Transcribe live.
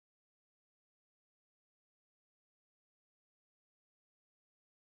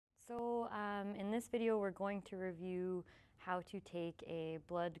So in this video, we're going to review how to take a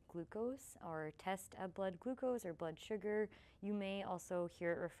blood glucose or test a blood glucose or blood sugar. You may also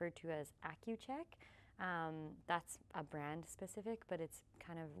hear it referred to as Accu-Chek. That's a brand specific, but it's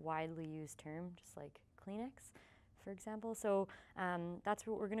kind of widely used term, just like Kleenex, for example. So that's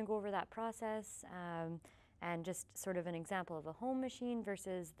what we're going to go over that process and just sort of an example of a home machine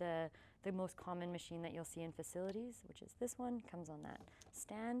versus the most common machine that you'll see in facilities, which is this one, comes on that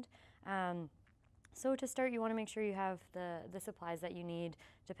stand. So to start, you want to make sure you have the supplies that you need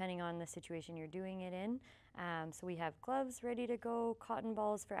depending on the situation you're doing it in. So we have gloves ready to go, cotton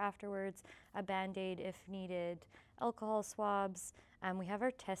balls for afterwards, a Band-Aid if needed, alcohol swabs. We have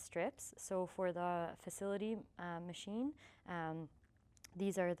our test strips. So for the facility machine,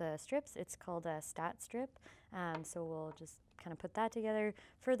 these are the strips. It's called a stat strip. So we'll just kind of put that together.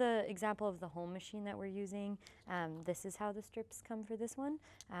 For the example of the home machine that we're using, this is how the strips come for this one.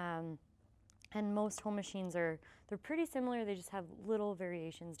 And most home machines they're pretty similar. They just have little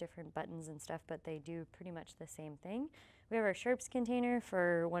variations, different buttons and stuff, but they do pretty much the same thing. We have our sharps container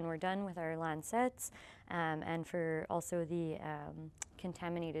for when we're done with our lancets, and for also the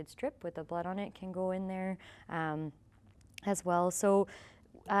contaminated strip with the blood on it can go in there as well. So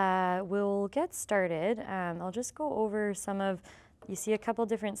we'll get started. I'll just go over some of, you see a couple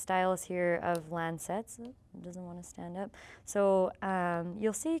different styles here of lancets. It doesn't want to stand up. So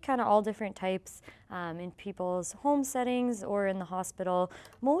you'll see kind of all different types in people's home settings or in the hospital.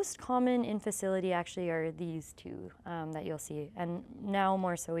 Most common in facility actually are these two that you'll see, and now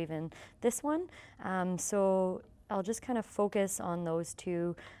more so even this one. So I'll just kind of focus on those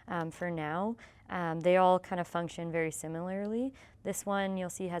two for now. They all kind of function very similarly. This one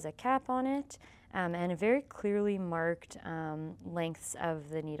you'll see has a cap on it and a very clearly marked lengths of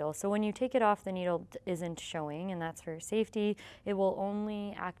the needle. So when you take it off, the needle isn't showing, and that's for safety. It will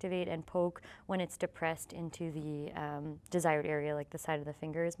only activate and poke when it's depressed into the desired area, like the side of the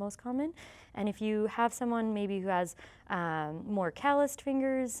finger is most common. And if you have someone maybe who has more calloused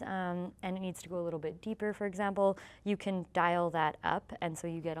fingers and it needs to go a little bit deeper, for example, you can dial that up, and so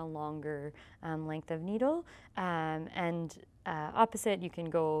you get a longer length of needle. Opposite, you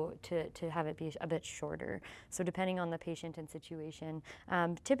can go to have it be a bit shorter. So depending on the patient and situation,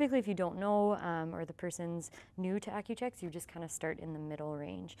 typically if you don't know or the person's new to Accu-Cheks, you just kind of start in the middle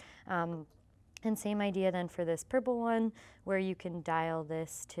range. And same idea then for this purple one, where you can dial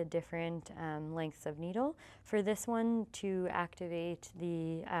this to different lengths of needle. For this one, to activate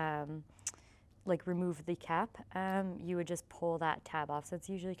the like remove the cap, you would just pull that tab off. So it's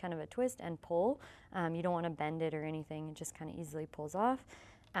usually kind of a twist and pull. You don't want to bend it or anything. It just kind of easily pulls off.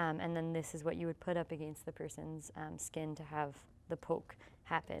 And then this is what you would put up against the person's skin to have the poke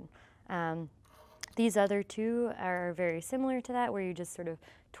happen. These other two are very similar to that, where you just sort of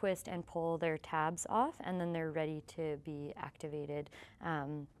twist and pull their tabs off, and then they're ready to be activated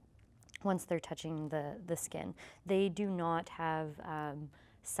once they're touching the skin. They do not have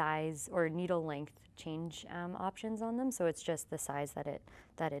size or needle length change options on them, so it's just the size that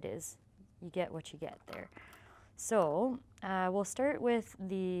it is. You get what you get there. So we'll start with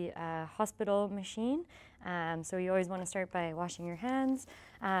the hospital machine. So you always want to start by washing your hands,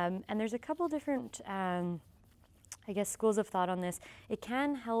 and there's a couple different I guess schools of thought on this. It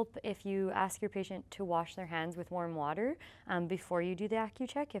can help if you ask your patient to wash their hands with warm water before you do the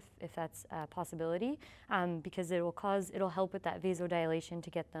Accu-Chek, if that's a possibility, because it'll help with that vasodilation to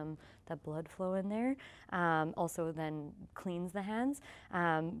get the blood flow in there. Also then cleans the hands.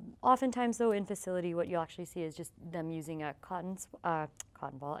 Oftentimes though in facility, what you'll actually see is just them using a cotton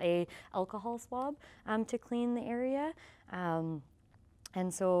ball, alcohol swab to clean the area.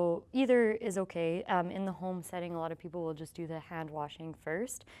 And so either is okay. In the home setting, a lot of people will just do the hand washing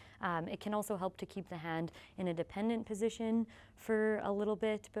first. It can also help to keep the hand in a dependent position for a little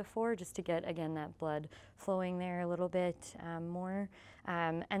bit before, just to get, again, that blood flowing there a little bit more.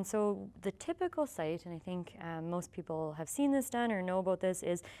 And so the typical site, and I think most people have seen this done or know about this,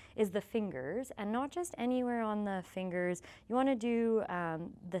 is the fingers, and not just anywhere on the fingers. You want to do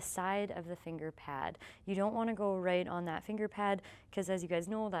the side of the finger pad. You don't want to go right on that finger pad, because as you guys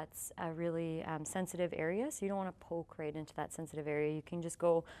know, that's a really sensitive area, so you don't want to poke right into that sensitive area. You can just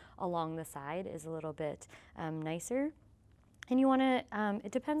go along the side, is a little bit nicer. And you want to,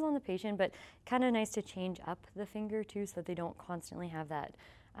 it depends on the patient, but kind of nice to change up the finger too, so that they don't constantly have that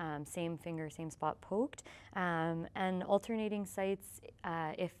same finger, same spot poked. And alternating sites,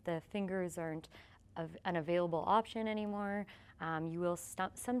 if the fingers aren't an available option anymore. You will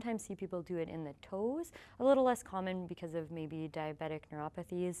sometimes see people do it in the toes, a little less common because of maybe diabetic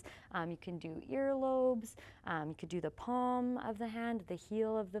neuropathies. You can do earlobes, you could do the palm of the hand, the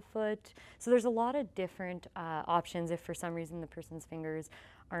heel of the foot. So there's a lot of different options if for some reason the person's fingers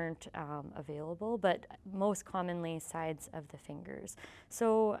aren't available, but most commonly sides of the fingers.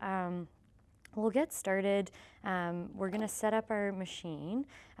 So we'll get started. We're going to set up our machine.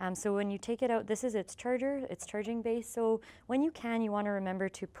 So when you take it out, this is its charger, its charging base. So when you can, you want to remember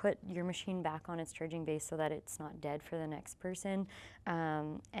to put your machine back on its charging base so that it's not dead for the next person.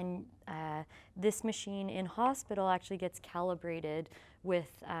 This machine in hospital actually gets calibrated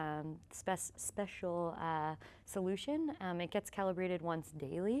with special solution. It gets calibrated once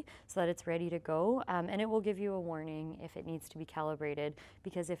daily so that it's ready to go, and it will give you a warning if it needs to be calibrated,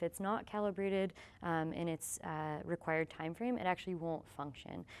 because if it's not calibrated in its required time frame, it actually won't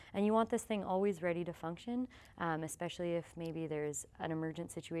function. And you want this thing always ready to function, especially if maybe there's an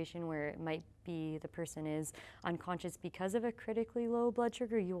emergent situation where it might be the person is unconscious because of a critically low blood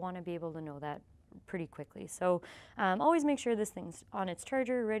sugar. You want to be able to know that pretty quickly. So always make sure this thing's on its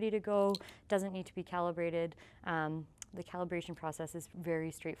charger, ready to go, doesn't need to be calibrated. The calibration process is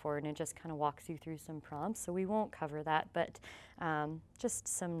very straightforward and it just kind of walks you through some prompts. So we won't cover that, but just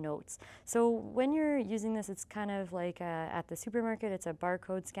some notes. So when you're using this, it's kind of like at the supermarket, it's a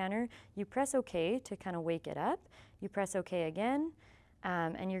barcode scanner. You press OK to kind of wake it up. You press OK again.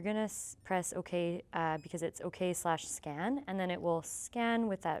 And you're going to press OK because it's OK/scan, and then it will scan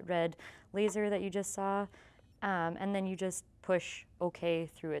with that red laser that you just saw, and then you just push OK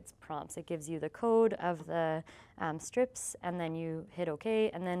through its prompts. It gives you the code of the strips, and then you hit OK,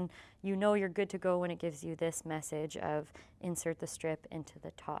 and then you know you're good to go when it gives you this message of insert the strip into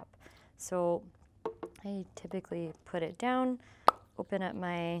the top. So I typically put it down, open up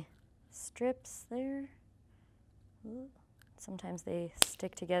my strips there. Ooh. Sometimes they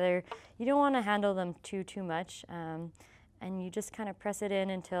stick together. You don't want to handle them too much, and you just kind of press it in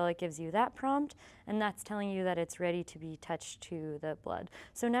until it gives you that prompt, and that's telling you that it's ready to be touched to the blood.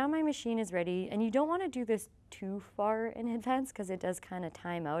 So now my machine is ready, and you don't want to do this too far in advance because it does kind of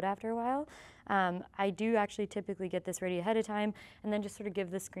time out after a while. I do actually typically get this ready ahead of time and then just sort of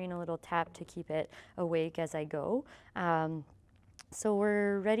give the screen a little tap to keep it awake as I go. So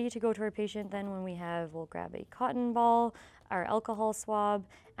we're ready to go to our patient then when we'll grab a cotton ball, our alcohol swab,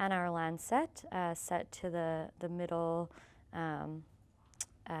 and our lancet set to the middle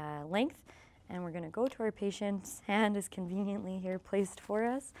length. And we're going to go to our patient's hand is conveniently here placed for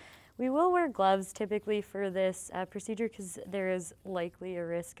us. We will wear gloves typically for this procedure because there is likely a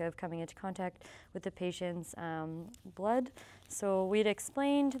risk of coming into contact with the patient's blood. So we'd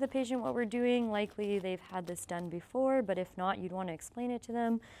explain to the patient what we're doing. Likely they've had this done before, but if not, you'd want to explain it to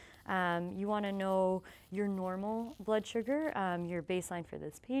them. You want to know your normal blood sugar, your baseline for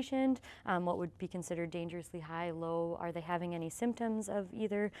this patient, what would be considered dangerously high, low, are they having any symptoms of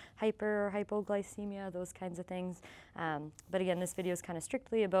either hyper or hypoglycemia, those kinds of things. But again, this video is kind of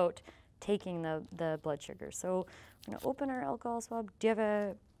strictly about taking the blood sugar. So I'm going to open our alcohol swab. Do you have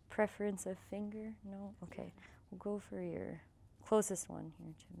a preference of finger? No? Okay. We'll go for your closest one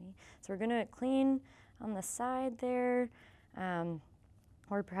here to me. So we're going to clean on the side there.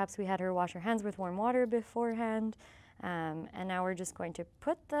 Or perhaps we had her wash her hands with warm water beforehand. And now we're just going to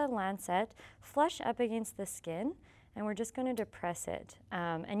put the lancet flush up against the skin, and we're just going to depress it.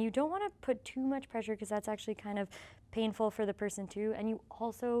 And you don't want to put too much pressure because that's actually kind of painful for the person too. And you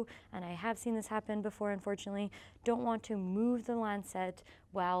also, and I have seen this happen before unfortunately, don't want to move the lancet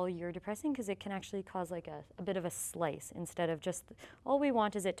while you're depressing because it can actually cause like a bit of a slice instead of just, all we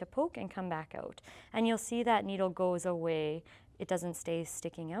want is it to poke and come back out. And you'll see that needle goes away. It doesn't stay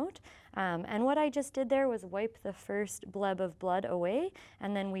sticking out. And what I just did there was wipe the first bleb of blood away,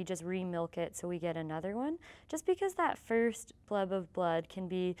 and then we just re-milk it so we get another one. Just because that first bleb of blood can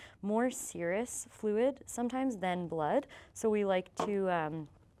be more serous fluid sometimes than blood, so we like to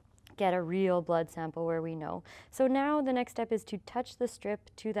get a real blood sample where we know. So now the next step is to touch the strip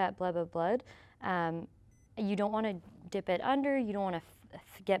to that bleb of blood. You don't want to dip it under, you don't want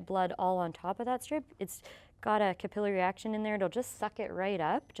to get blood all on top of that strip. It's got a capillary action in there. It'll just suck it right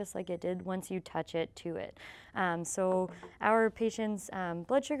up, just like it did once you touch it to it. So our patient's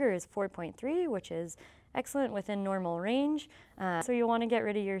blood sugar is 4.3, which is excellent within normal range. So you'll want to get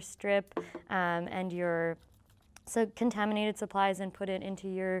rid of your strip and your contaminated supplies and put it into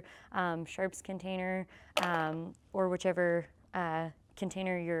your sharps container or whichever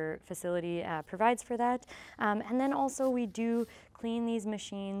container your facility provides for that. And then also we do clean these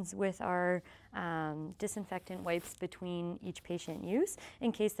machines with our disinfectant wipes between each patient use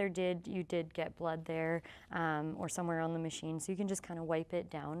in case you did get blood there or somewhere on the machine. So you can just kind of wipe it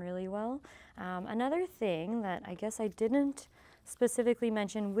down really well. Another thing that I guess I didn't specifically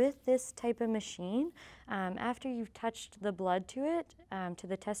mention with this type of machine, after you've touched the blood to it, to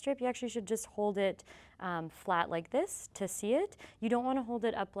the test strip, you actually should just hold it flat like this to see it. You don't want to hold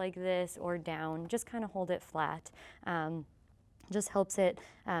it up like this or down, just kind of hold it flat. Just helps it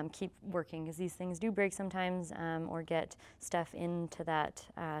keep working, because these things do break sometimes or get stuff into that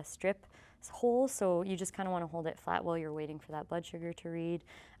strip hole, so you just kind of want to hold it flat while you're waiting for that blood sugar to read.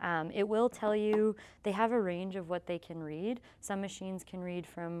 It will tell you, they have a range of what they can read. Some machines can read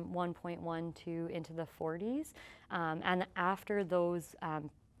from 1.1 to into the 40s, and after those,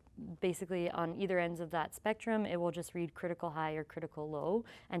 basically on either ends of that spectrum, it will just read critical high or critical low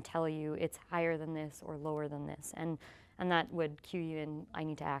and tell you it's higher than this or lower than this. And that would cue you in, I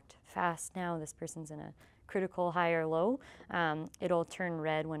need to act fast now, this person's in a critical high or low. It'll turn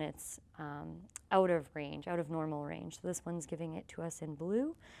red when it's out of range, out of normal range. So this one's giving it to us in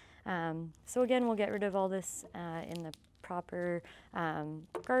blue. So again, we'll get rid of all this in the proper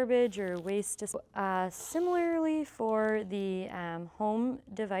garbage or waste. Similarly for the home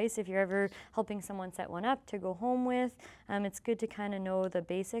device, if you're ever helping someone set one up to go home with, it's good to kind of know the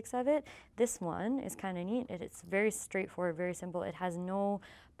basics of it. This one is kind of neat. It's very straightforward, very simple. It has no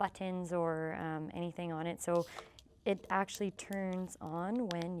buttons or anything on it, so it actually turns on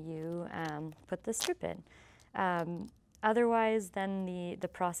when you put the strip in. Otherwise, then the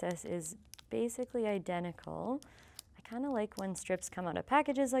process is basically identical. I kind of like when strips come out of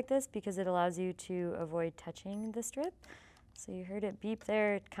packages like this because it allows you to avoid touching the strip. So you heard it beep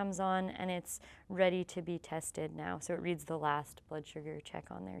there, it comes on and it's ready to be tested now. So it reads the last blood sugar check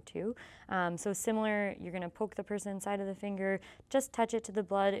on there too. So similar, you're gonna poke the person inside of the finger, just touch it to the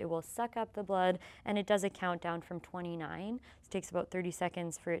blood, it will suck up the blood, and it does a countdown from 29. It takes about 30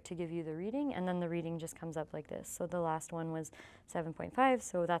 seconds for it to give you the reading, and then the reading just comes up like this. So the last one was 7.5,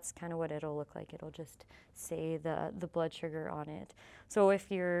 so that's kind of what it'll look like. It'll just say the blood sugar on it. So if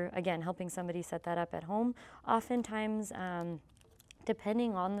you're, again, helping somebody set that up at home, oftentimes,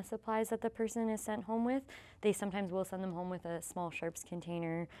 depending on the supplies that the person is sent home with, they sometimes will send them home with a small sharps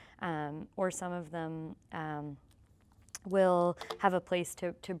container, or some of them will have a place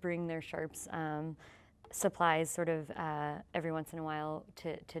to bring their sharps supplies sort of every once in a while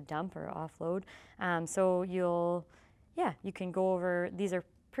to dump or offload. So you can go over, these are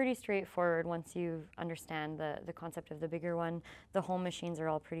pretty straightforward once you understand the concept of the bigger one. The home machines are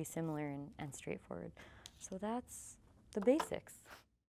all pretty similar and straightforward. So that's the basics.